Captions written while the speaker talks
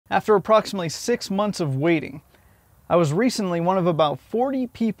After approximately 6 months of waiting, I was recently one of about 40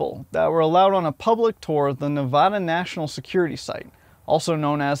 people that were allowed on a public tour of the Nevada National Security Site, also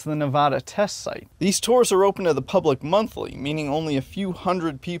known as the Nevada Test Site. These tours are open to the public monthly, meaning only a few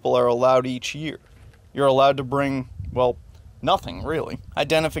hundred people are allowed each year. You're allowed to bring, well, nothing really.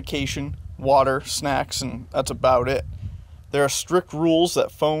 Identification, water, snacks, and that's about it. There are strict rules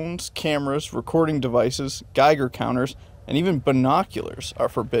that phones, cameras, recording devices, Geiger counters, and even binoculars are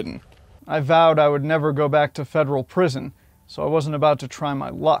forbidden. I vowed I would never go back to federal prison, so I wasn't about to try my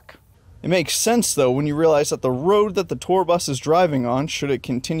luck. It makes sense though when you realize that the road that the tour bus is driving on, should it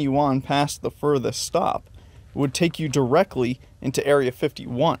continue on past the furthest stop, would take you directly into Area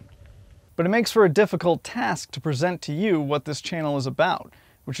 51. But it makes for a difficult task to present to you what this channel is about,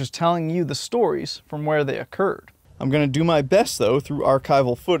 which is telling you the stories from where they occurred. I'm going to do my best though through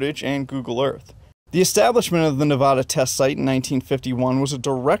archival footage and Google Earth. The establishment of the Nevada Test Site in 1951 was a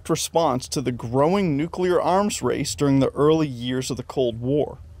direct response to the growing nuclear arms race during the early years of the Cold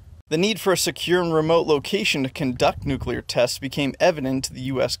War. The need for a secure and remote location to conduct nuclear tests became evident to the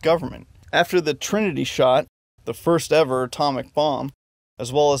US government. After the Trinity shot, the first ever atomic bomb,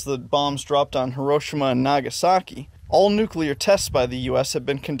 as well as the bombs dropped on Hiroshima and Nagasaki, all nuclear tests by the US had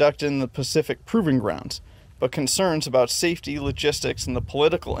been conducted in the Pacific Proving Grounds. But concerns about safety, logistics, and the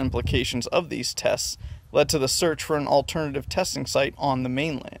political implications of these tests led to the search for an alternative testing site on the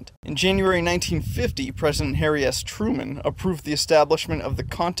mainland. In January 1950, President Harry S. Truman approved the establishment of the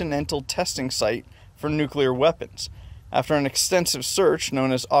Continental Testing Site for nuclear weapons. After an extensive search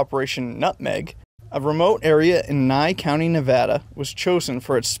known as Operation Nutmeg, a remote area in Nye County, Nevada, was chosen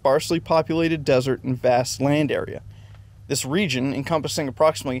for its sparsely populated desert and vast land area. This region, encompassing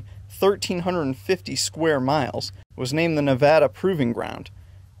approximately 1,350 square miles, was named the Nevada Proving Ground,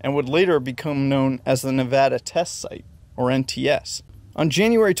 and would later become known as the Nevada Test Site, or NTS. On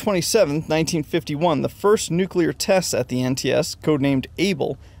January 27, 1951, the first nuclear test at the NTS, codenamed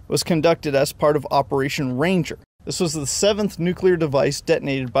Able, was conducted as part of Operation Ranger. This was the 7th nuclear device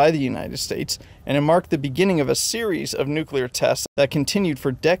detonated by the United States, and it marked the beginning of a series of nuclear tests that continued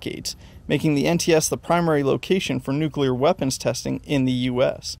for decades, making the NTS the primary location for nuclear weapons testing in the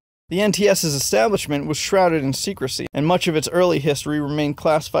U.S. The NTS's establishment was shrouded in secrecy, and much of its early history remained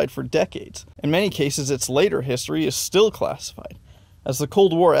classified for decades. In many cases, its later history is still classified. As the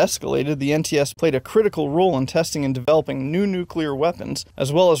Cold War escalated, the NTS played a critical role in testing and developing new nuclear weapons,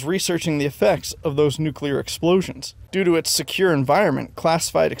 as well as researching the effects of those nuclear explosions. Due to its secure environment,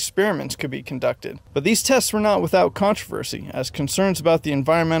 classified experiments could be conducted. But these tests were not without controversy, as concerns about the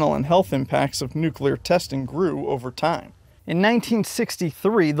environmental and health impacts of nuclear testing grew over time. In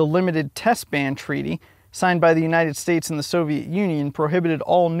 1963, the Limited Test Ban Treaty, signed by the United States and the Soviet Union, prohibited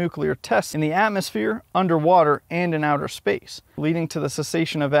all nuclear tests in the atmosphere, underwater, and in outer space, leading to the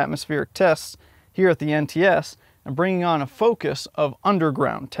cessation of atmospheric tests here at the NTS and bringing on a focus of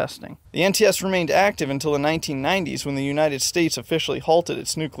underground testing. The NTS remained active until the 1990s when the United States officially halted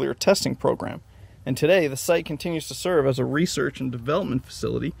its nuclear testing program, and today the site continues to serve as a research and development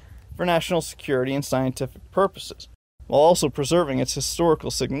facility for national security and scientific purposes, while also preserving its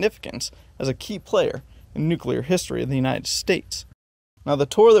historical significance as a key player in nuclear history of the United States. Now, the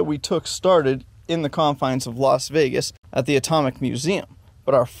tour that we took started in the confines of Las Vegas at the Atomic Museum,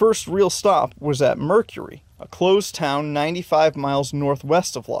 but our first real stop was at Mercury, a closed town 95 miles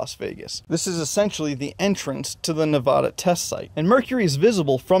northwest of Las Vegas. This is essentially the entrance to the Nevada Test Site, and Mercury is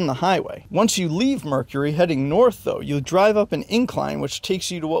visible from the highway. Once you leave Mercury, heading north though, you drive up an incline which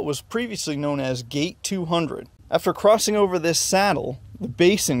takes you to what was previously known as Gate 200. After crossing over this saddle, the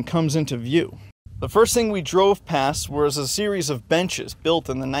basin comes into view. The first thing we drove past was a series of benches built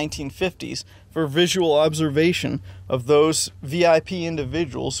in the 1950s for visual observation of those VIP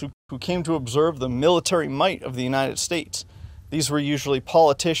individuals who came to observe the military might of the United States. These were usually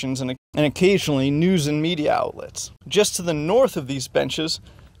politicians and occasionally news and media outlets. Just to the north of these benches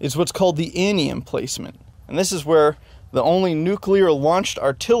is what's called the Annie emplacement, and this is where the only nuclear-launched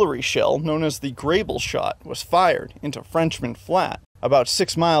artillery shell, known as the Grable shot, was fired into Frenchman Flat, about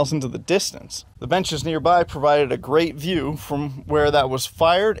 6 miles into the distance. The benches nearby provided a great view from where that was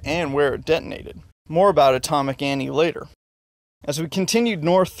fired and where it detonated. More about Atomic Annie later. As we continued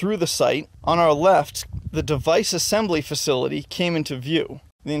north through the site, on our left, the device assembly facility came into view.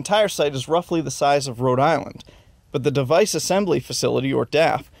 The entire site is roughly the size of Rhode Island, but the device assembly facility, or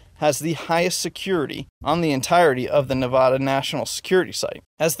DAF, has the highest security on the entirety of the Nevada National Security Site.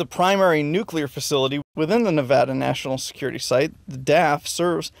 As the primary nuclear facility within the Nevada National Security Site, the DAF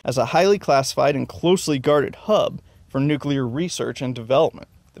serves as a highly classified and closely guarded hub for nuclear research and development.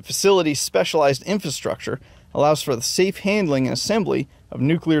 The facility's specialized infrastructure allows for the safe handling and assembly of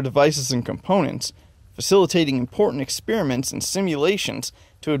nuclear devices and components, facilitating important experiments and simulations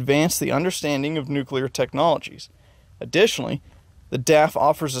to advance the understanding of nuclear technologies. Additionally, the DAF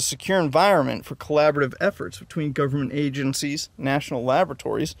offers a secure environment for collaborative efforts between government agencies, national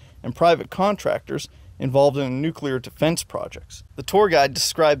laboratories, and private contractors involved in nuclear defense projects. The tour guide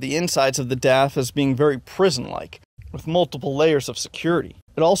described the insides of the DAF as being very prison-like, with multiple layers of security.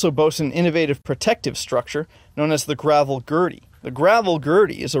 It also boasts an innovative protective structure known as the gravel girdie. The gravel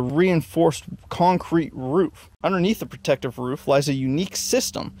girdie is a reinforced concrete roof. Underneath the protective roof lies a unique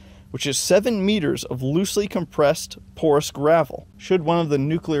system, which is 7 meters of loosely compressed porous gravel, should one of the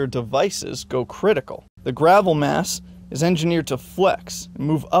nuclear devices go critical. The gravel mass is engineered to flex and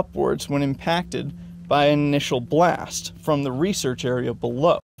move upwards when impacted by an initial blast from the research area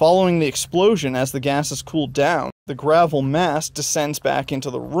below. Following the explosion, as the gases cool down, the gravel mass descends back into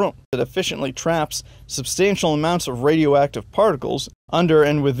the room. It efficiently traps substantial amounts of radioactive particles under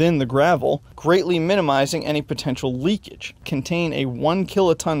and within the gravel, greatly minimizing any potential leakage. Contain a 1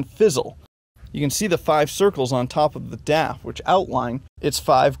 kiloton fizzle. You can see the 5 circles on top of the DAF, which outline its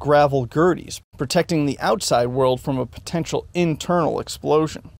 5 gravel girdies, protecting the outside world from a potential internal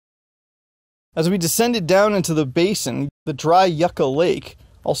explosion. As we descended down into the basin, the dry Yucca Lake,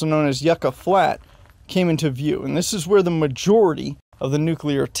 also known as Yucca Flat, came into view, and this is where the majority of the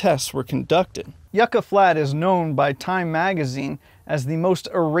nuclear tests were conducted. Yucca Flat is known by Time magazine as the most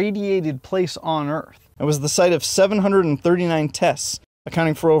irradiated place on Earth. It was the site of 739 tests,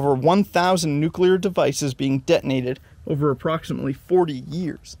 accounting for over 1,000 nuclear devices being detonated over approximately 40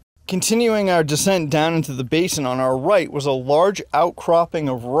 years. Continuing our descent down into the basin, on our right was a large outcropping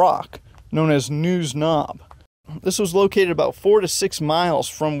of rock known as News Knob. This was located about 4 to 6 miles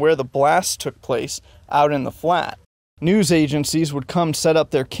from where the blast took place out in the flat. News agencies would come set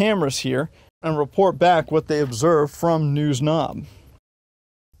up their cameras here and report back what they observed from News Knob.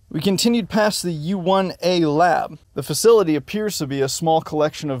 We continued past the U1A lab. The facility appears to be a small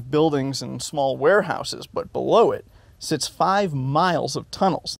collection of buildings and small warehouses, but below it sits 5 miles of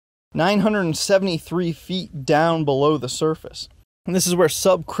tunnels, 973 feet down below the surface. And this is where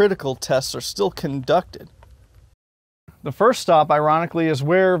subcritical tests are still conducted. The first stop, ironically, is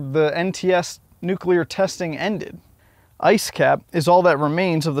where the NTS nuclear testing ended. Icecap is all that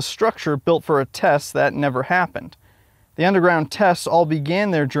remains of the structure built for a test that never happened. The underground tests all began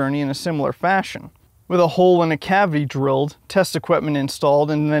their journey in a similar fashion, with a hole in a cavity drilled, test equipment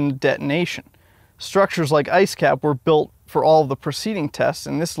installed, and then detonation. Structures like Icecap were built for all of the preceding tests,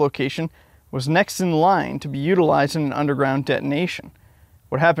 and this location was next in line to be utilized in an underground detonation.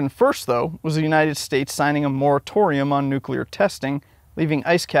 What happened first, though, was the United States signing a moratorium on nuclear testing, leaving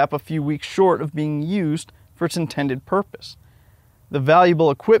Icecap a few weeks short of being used for its intended purpose. The valuable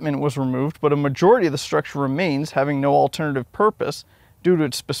equipment was removed, but a majority of the structure remains, having no alternative purpose due to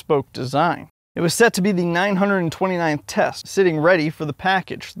its bespoke design. It was set to be the 929th test, sitting ready for the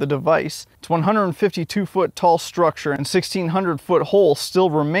package, the device. Its 152-foot tall structure and 1,600-foot hole still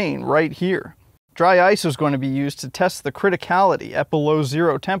remain right here. Dry ice was going to be used to test the criticality at below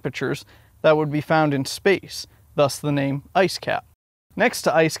zero temperatures that would be found in space, thus the name Icecap. Next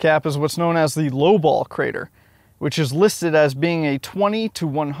to Icecap is what's known as the lowball crater, which is listed as being a 20 to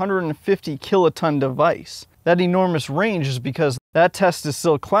 150 kiloton device. That enormous range is because that test is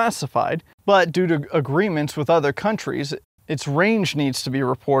still classified, but due to agreements with other countries, its range needs to be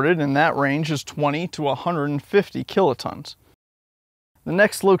reported, and that range is 20 to 150 kilotons. The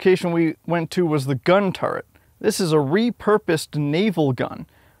next location we went to was the gun turret. This is a repurposed naval gun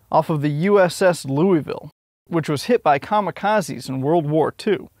off of the USS Louisville, which was hit by kamikazes in World War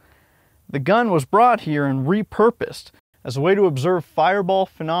II. The gun was brought here and repurposed as a way to observe fireball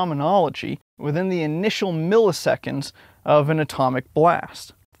phenomenology within the initial milliseconds of an atomic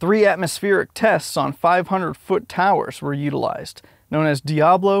blast. 3 atmospheric tests on 500-foot towers were utilized, known as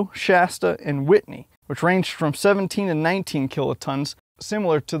Diablo, Shasta, and Whitney, which ranged from 17 to 19 kilotons,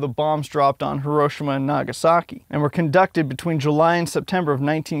 similar to the bombs dropped on Hiroshima and Nagasaki, and were conducted between July and September of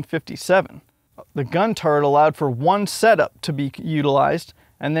 1957. The gun turret allowed for one setup to be utilized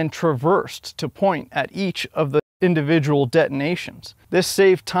and then traversed to point at each of the individual detonations. This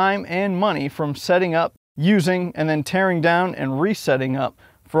saved time and money from setting up, using, and then tearing down and resetting up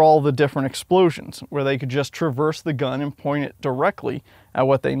for all the different explosions, where they could just traverse the gun and point it directly at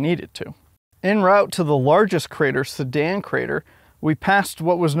what they needed to. En route to the largest crater, Sedan crater, we passed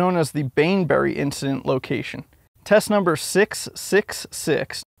what was known as the Bainbury incident location. Test number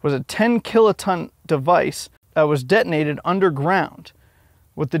 666 was a 10 kiloton device that was detonated underground.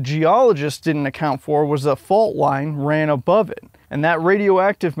 What the geologists didn't account for was a fault line ran above it, and that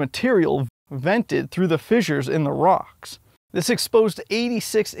radioactive material vented through the fissures in the rocks. This exposed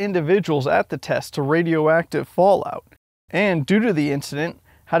 86 individuals at the test to radioactive fallout, and due to the incident,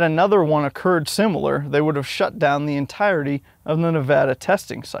 had another one occurred similar, they would have shut down the entirety of the Nevada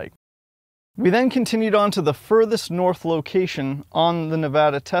testing site. We then continued on to the furthest north location on the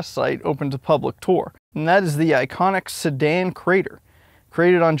Nevada test site open to public tour, and that is the iconic Sedan crater,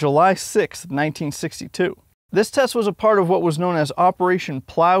 created on July 6, 1962. This test was a part of what was known as Operation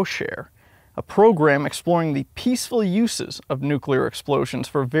Plowshare, a program exploring the peaceful uses of nuclear explosions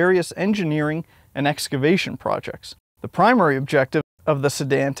for various engineering and excavation projects. The primary objective of the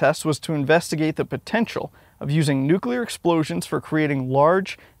Sedan test was to investigate the potential of using nuclear explosions for creating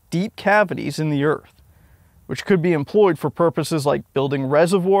large, deep cavities in the earth, which could be employed for purposes like building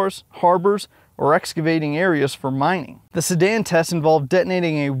reservoirs, harbors, or excavating areas for mining. The Sedan test involved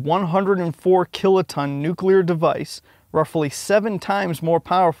detonating a 104 kiloton nuclear device, roughly 7 times more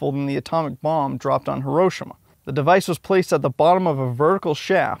powerful than the atomic bomb dropped on Hiroshima. The device was placed at the bottom of a vertical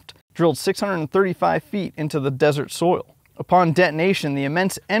shaft, drilled 635 feet into the desert soil. Upon detonation, the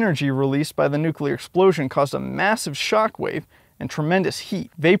immense energy released by the nuclear explosion caused a massive shockwave and tremendous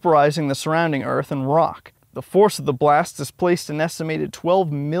heat, vaporizing the surrounding earth and rock. The force of the blast displaced an estimated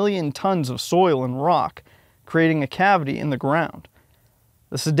 12 million tons of soil and rock, creating a cavity in the ground.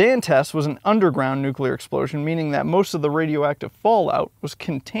 The Sedan test was an underground nuclear explosion, meaning that most of the radioactive fallout was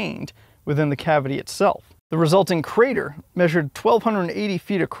contained within the cavity itself. The resulting crater measured 1,280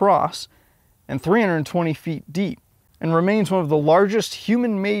 feet across and 320 feet deep, and remains one of the largest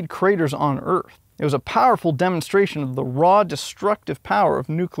human-made craters on Earth. It was a powerful demonstration of the raw, destructive power of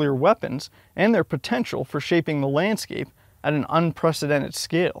nuclear weapons and their potential for shaping the landscape at an unprecedented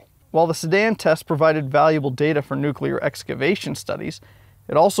scale. While the Sedan test provided valuable data for nuclear excavation studies,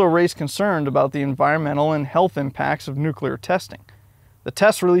 it also raised concern about the environmental and health impacts of nuclear testing. The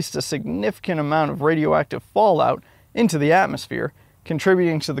test released a significant amount of radioactive fallout into the atmosphere,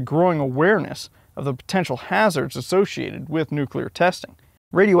 contributing to the growing awareness of the potential hazards associated with nuclear testing.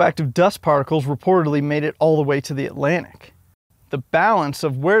 Radioactive dust particles reportedly made it all the way to the Atlantic. The balance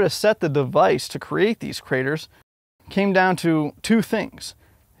of where to set the device to create these craters came down to 2 things.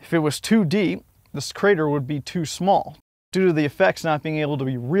 If it was too deep, this crater would be too small, due to the effects not being able to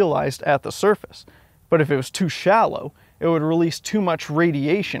be realized at the surface. But if it was too shallow, it would release too much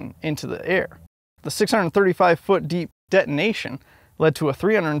radiation into the air. The 635-foot deep detonation led to a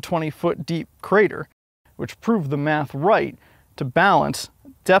 320-foot deep crater, which proved the math right to balance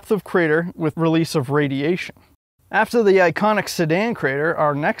depth of crater with release of radiation. After the iconic Sedan crater,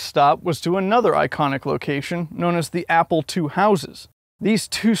 our next stop was to another iconic location known as the Apple II houses. These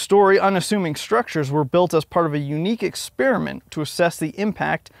 2-story unassuming structures were built as part of a unique experiment to assess the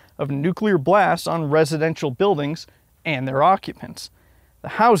impact of nuclear blasts on residential buildings and their occupants. The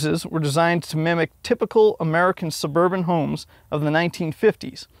houses were designed to mimic typical American suburban homes of the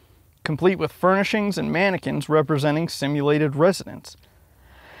 1950s, complete with furnishings and mannequins representing simulated residents.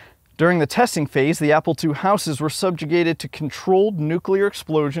 During the testing phase, the Apple II houses were subjugated to controlled nuclear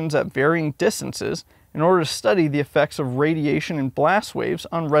explosions at varying distances in order to study the effects of radiation and blast waves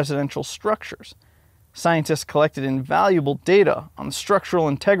on residential structures. Scientists collected invaluable data on the structural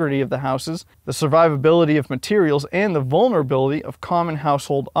integrity of the houses, the survivability of materials, and the vulnerability of common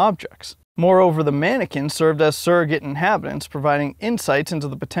household objects. Moreover, the mannequins served as surrogate inhabitants, providing insights into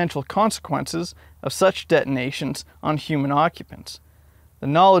the potential consequences of such detonations on human occupants. The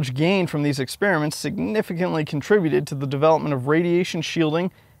knowledge gained from these experiments significantly contributed to the development of radiation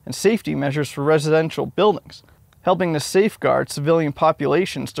shielding and safety measures for residential buildings, helping to safeguard civilian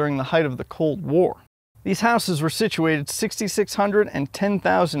populations during the height of the Cold War. These houses were situated 6,600 and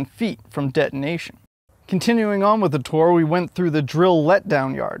 10,000 feet from detonation. Continuing on with the tour, we went through the drill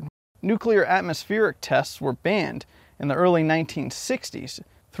letdown yard. Nuclear atmospheric tests were banned in the early 1960s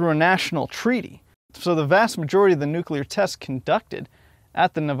through a national treaty, so the vast majority of the nuclear tests conducted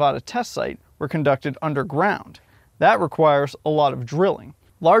at the Nevada test site were conducted underground. That requires a lot of drilling.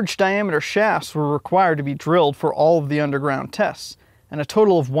 Large diameter shafts were required to be drilled for all of the underground tests, and a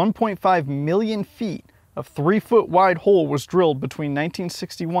total of 1.5 million feet of 3-foot wide hole was drilled between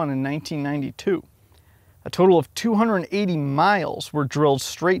 1961 and 1992. A total of 280 miles were drilled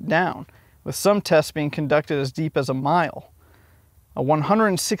straight down, with some tests being conducted as deep as a mile. A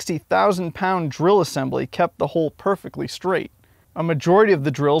 160,000-pound drill assembly kept the hole perfectly straight. A majority of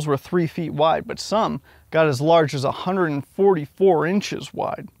the drills were 3 feet wide, but some got as large as 144 inches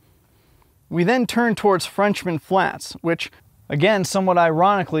wide. We then turned towards Frenchman Flats, which, again, somewhat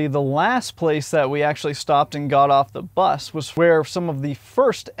ironically, the last place that we actually stopped and got off the bus was where some of the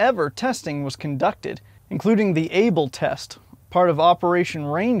first ever testing was conducted, including the Able test, part of Operation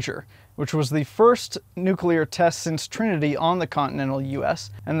Ranger, which was the first nuclear test since Trinity on the continental US,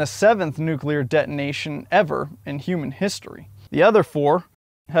 and the 7th nuclear detonation ever in human history. The other 4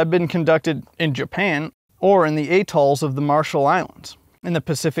 had been conducted in Japan or in the atolls of the Marshall Islands, in the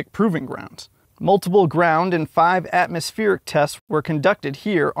Pacific Proving Grounds. Multiple ground and 5 atmospheric tests were conducted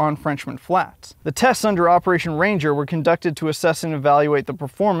here on Frenchman Flats. The tests under Operation Ranger were conducted to assess and evaluate the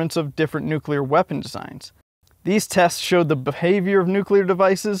performance of different nuclear weapon designs. These tests showed the behavior of nuclear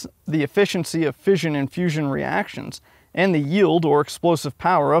devices, the efficiency of fission and fusion reactions, and the yield or explosive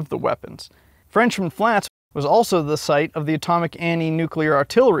power of the weapons. Frenchman Flats was also the site of the atomic anti-nuclear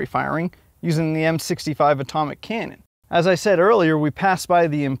artillery firing using the M65 atomic cannon. As I said earlier, we passed by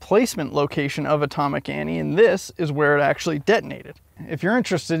the emplacement location of atomic anti, and this is where it actually detonated. If you're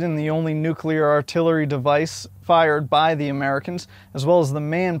interested in the only nuclear artillery device fired by the Americans, as well as the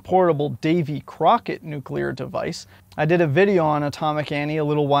man-portable Davy Crockett nuclear device, I did a video on atomic anti a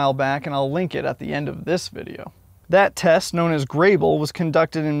little while back, and I'll link it at the end of this video. That test, known as Grable, was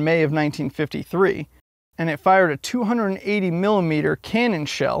conducted in May of 1953, and it fired a 280mm cannon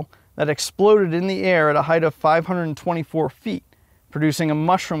shell that exploded in the air at a height of 524 feet, producing a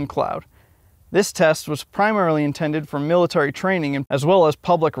mushroom cloud. This test was primarily intended for military training as well as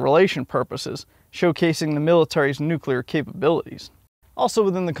public relation purposes, showcasing the military's nuclear capabilities. Also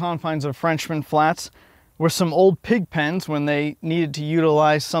within the confines of Frenchman Flats were some old pig pens when they needed to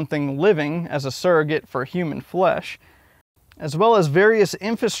utilize something living as a surrogate for human flesh, as well as various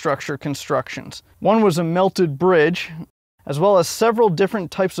infrastructure constructions. One was a melted bridge, as well as several different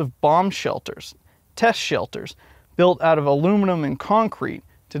types of bomb shelters, test shelters, built out of aluminum and concrete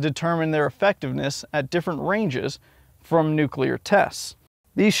to determine their effectiveness at different ranges from nuclear tests.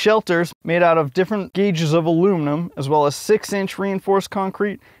 These shelters, made out of different gauges of aluminum, as well as 6-inch reinforced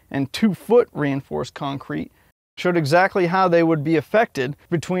concrete and 2-foot reinforced concrete, showed exactly how they would be affected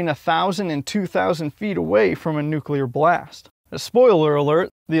between 1,000 and 2,000 feet away from a nuclear blast. A spoiler alert,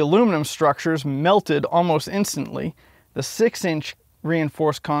 the aluminum structures melted almost instantly. The 6-inch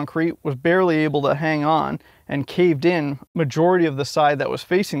reinforced concrete was barely able to hang on and caved in majority of the side that was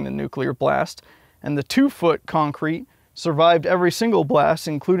facing the nuclear blast, and the 2-foot concrete survived every single blast,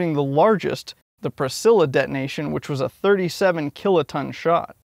 including the largest, the Priscilla detonation, which was a 37 kiloton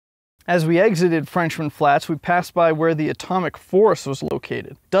shot. As we exited Frenchman Flats, we passed by where the atomic forest was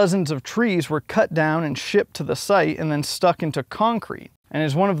located. Dozens of trees were cut down and shipped to the site and then stuck into concrete, and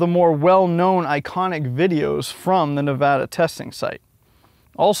is one of the more well-known iconic videos from the Nevada testing site.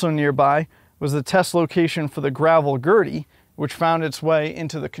 Also nearby was the test location for the gravel Gertie, which found its way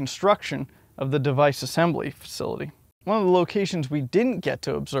into the construction of the device assembly facility. One of the locations we didn't get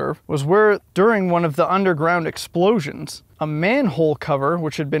to observe was where, during one of the underground explosions, a manhole cover,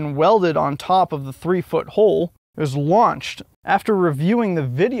 which had been welded on top of the 3-foot hole, was launched. After reviewing the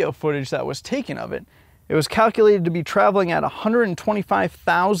video footage that was taken of it, it was calculated to be traveling at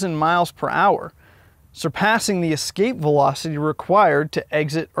 125,000 miles per hour, surpassing the escape velocity required to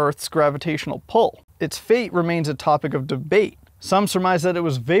exit Earth's gravitational pull. Its fate remains a topic of debate. Some surmise that it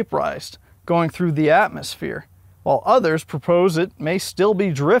was vaporized, going through the atmosphere, while others propose it may still be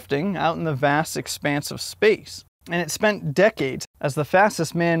drifting out in the vast expanse of space. And it spent decades as the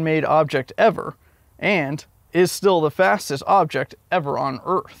fastest man-made object ever, and is still the fastest object ever on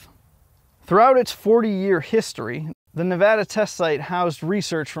Earth. Throughout its 40-year history, the Nevada test site housed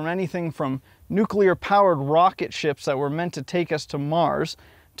research from anything from nuclear-powered rocket ships that were meant to take us to Mars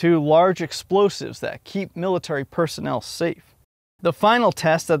to large explosives that keep military personnel safe. The final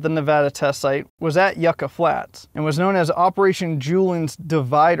test at the Nevada test site was at Yucca Flats and was known as Operation Julian's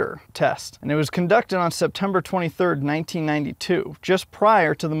Divider Test, and it was conducted on September 23, 1992, just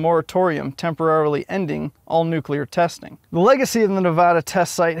prior to the moratorium temporarily ending all nuclear testing. The legacy of the Nevada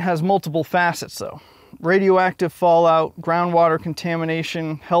test site has multiple facets though. Radioactive fallout, groundwater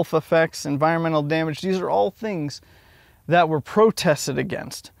contamination, health effects, environmental damage, these are all things that were protested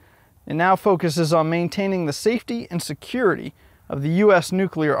against. It now focuses on maintaining the safety and security of the U.S.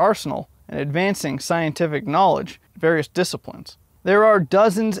 nuclear arsenal and advancing scientific knowledge in various disciplines. There are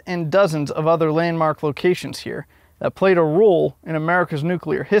dozens and dozens of other landmark locations here that played a role in America's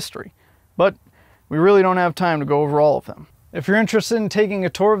nuclear history, but we really don't have time to go over all of them. If you're interested in taking a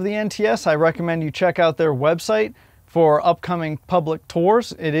tour of the NTS, I recommend you check out their website for upcoming public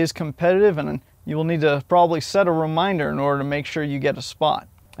tours. It is competitive, and you will need to probably set a reminder in order to make sure you get a spot.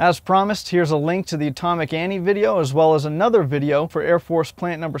 As promised, here's a link to the Atomic Annie video, as well as another video for Air Force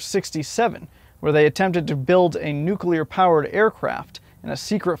Plant number 67, where they attempted to build a nuclear-powered aircraft in a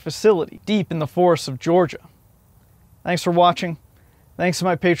secret facility deep in the forests of Georgia. Thanks for watching. Thanks to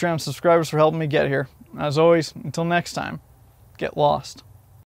my Patreon subscribers for helping me get here. As always, until next time, get lost.